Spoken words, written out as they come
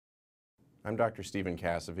I'm Dr. Stephen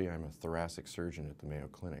Cassivi. I'm a thoracic surgeon at the Mayo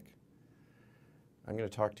Clinic. I'm going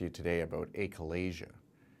to talk to you today about achalasia.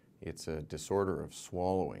 It's a disorder of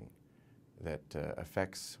swallowing that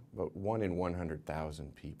affects about 1 in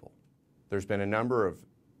 100,000 people. There's been a number of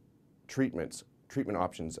treatment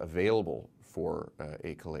options available for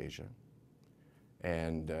achalasia,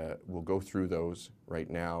 and we'll go through those right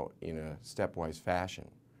now in a stepwise fashion.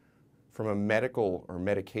 From a medical or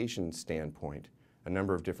medication standpoint, a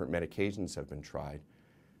number of different medications have been tried,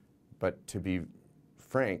 but to be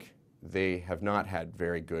frank, they have not had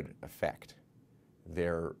very good effect.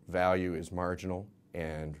 Their value is marginal,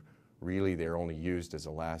 and really they're only used as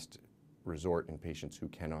a last resort in patients who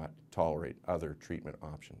cannot tolerate other treatment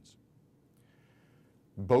options.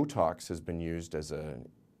 Botox has been used as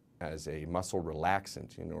a muscle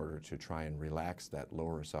relaxant in order to try and relax that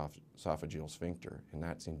lower esophageal sphincter, and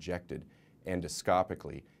that's injected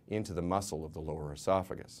endoscopically into the muscle of the lower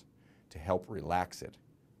esophagus to help relax it,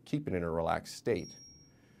 keep it in a relaxed state.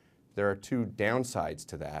 There are two downsides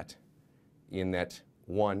to that, in that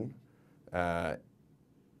one,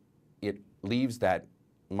 it leaves that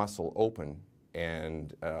muscle open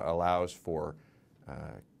and allows for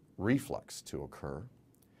reflux to occur,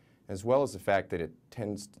 as well as the fact that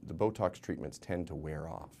the Botox treatments tend to wear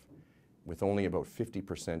off, with only about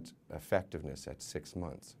 50% effectiveness at 6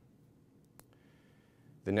 months.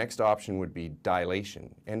 The next option would be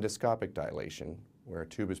dilation, endoscopic dilation, where a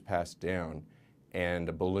tube is passed down and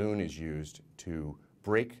a balloon is used to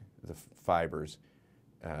break the fibers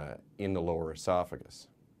in the lower esophagus.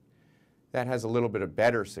 That has a little bit of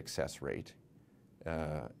better success rate,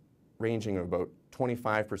 ranging of about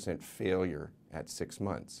 25% failure at 6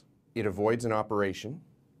 months. It avoids an operation,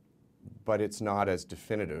 but it's not as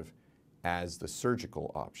definitive as the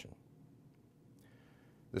surgical option.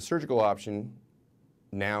 The surgical option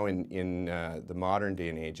now in the modern day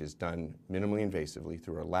and age is done minimally invasively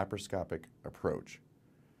through a laparoscopic approach,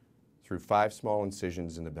 through 5 small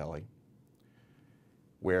incisions in the belly,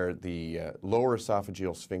 where the lower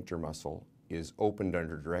esophageal sphincter muscle is opened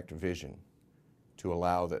under direct vision to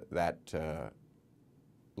allow that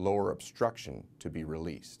lower obstruction to be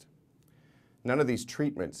released. None of these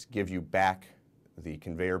treatments give you back the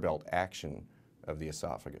conveyor belt action of the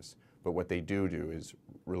esophagus, but what they do is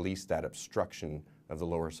release that obstruction of the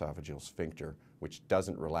lower esophageal sphincter, which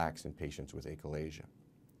doesn't relax in patients with achalasia.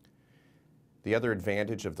 The other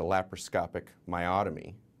advantage of the laparoscopic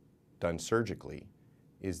myotomy done surgically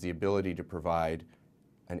is the ability to provide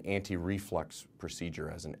an anti-reflux procedure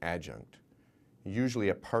as an adjunct. Usually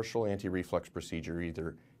a partial anti-reflux procedure,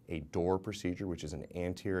 either a door procedure, which is an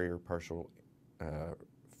anterior partial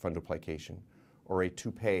fundoplication, or a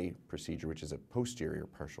toupee procedure, which is a posterior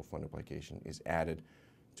partial fundoplication, is added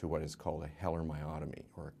to what is called a Heller myotomy,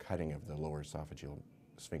 or a cutting of the lower esophageal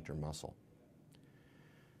sphincter muscle.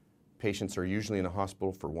 Patients are usually in the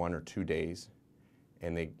hospital for 1 or 2 days,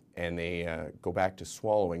 and they go back to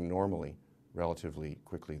swallowing normally relatively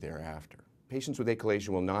quickly thereafter. Patients with achalasia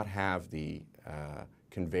will not have the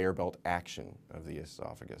conveyor belt action of the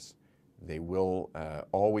esophagus. They will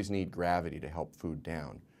always need gravity to help food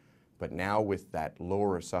down. But now with that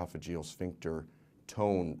lower esophageal sphincter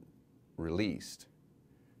tone released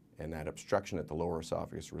and that obstruction at the lower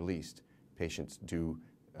esophagus released, patients do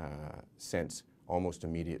sense almost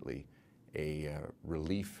immediately a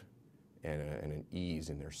relief and an ease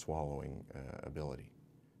in their swallowing ability.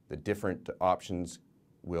 The different options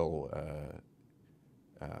will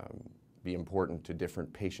be important to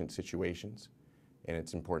different patient situations, and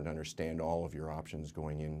it's important to understand all of your options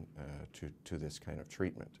going in to this kind of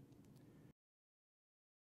treatment.